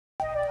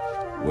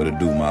What it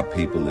do, my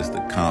people? It's the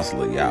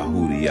counselor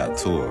Yahudi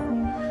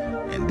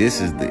Yator, and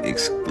this is the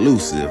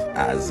exclusive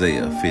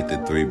Isaiah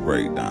 53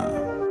 breakdown.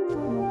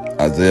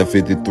 Isaiah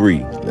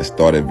 53, let's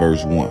start at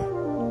verse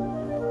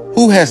 1.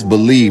 Who has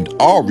believed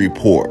our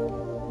report,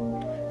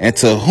 and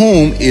to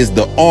whom is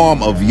the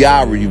arm of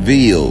Yah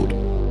revealed?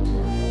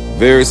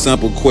 Very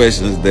simple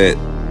questions that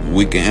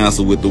we can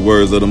answer with the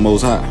words of the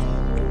Most High.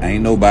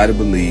 Ain't nobody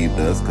believed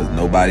us, because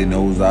nobody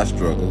knows our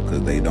struggle,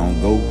 because they don't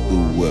go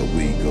through what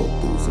we go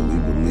through. So we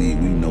believe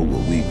we know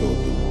what we go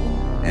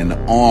through. And the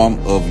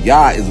arm of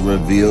Yah is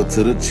revealed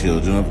to the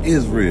children of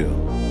Israel.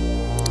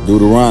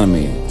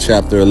 Deuteronomy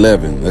chapter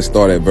 11, let's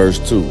start at verse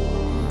 2.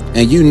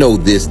 And you know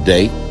this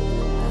day,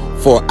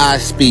 for I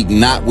speak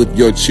not with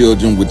your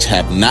children which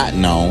have not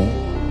known,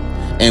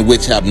 and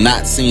which have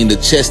not seen the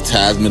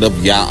chastisement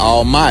of Yah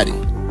Almighty,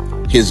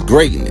 his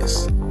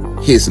greatness,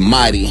 his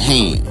mighty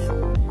hand,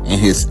 and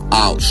his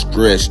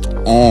outstretched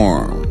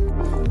arm.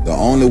 The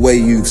only way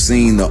you've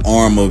seen the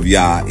arm of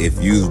Yah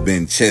if you've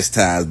been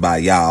chastised by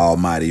Yah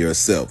Almighty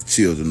yourself,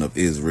 children of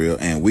Israel,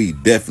 and we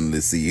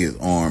definitely see his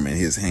arm and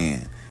his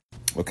hand.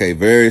 Okay,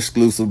 very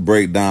exclusive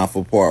breakdown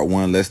for part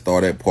 1. Let's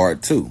start at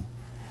part 2.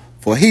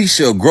 For he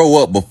shall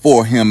grow up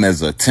before him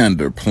as a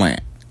tender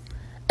plant,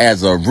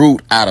 as a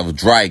root out of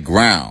dry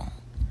ground.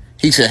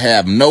 He shall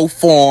have no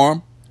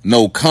form,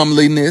 no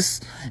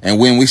comeliness, and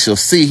when we shall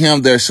see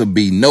him, there shall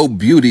be no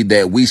beauty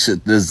that we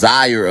should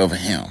desire of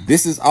him.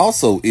 This is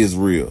also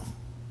Israel.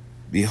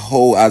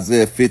 Behold,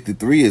 Isaiah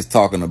 53 is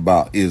talking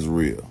about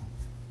Israel.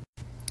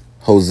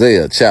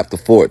 Hosea chapter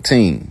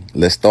 14,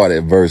 let's start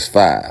at verse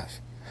 5.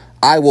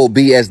 I will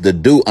be as the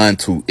dew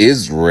unto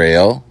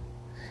Israel,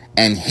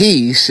 and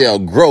he shall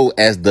grow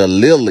as the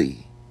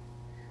lily,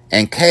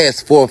 and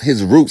cast forth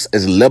his roots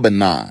as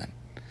Lebanon.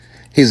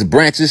 His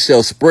branches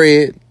shall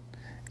spread,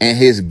 and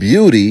his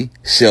beauty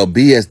shall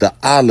be as the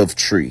olive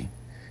tree,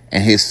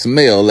 and his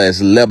smell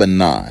as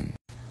Lebanon.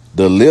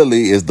 The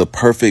lily is the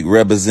perfect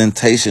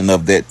representation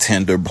of that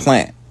tender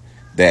plant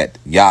that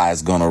Yah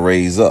is going to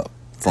raise up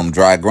from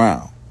dry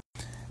ground.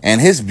 And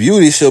his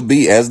beauty shall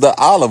be as the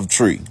olive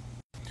tree.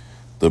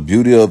 The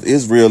beauty of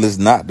Israel is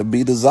not to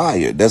be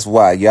desired. That's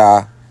why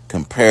Yah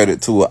compared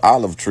it to an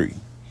olive tree.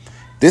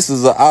 This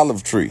is an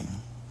olive tree.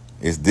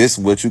 Is this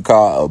what you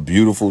call a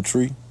beautiful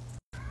tree?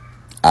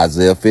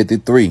 Isaiah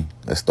 53,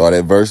 let's start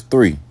at verse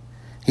 3.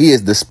 He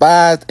is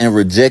despised and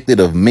rejected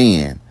of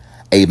men,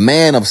 a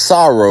man of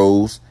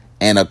sorrows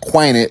and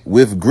acquainted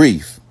with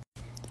grief.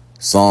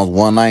 Psalms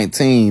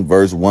 119,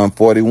 verse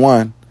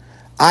 141.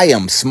 I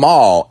am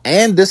small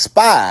and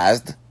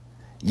despised,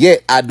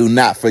 yet I do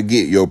not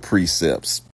forget your precepts.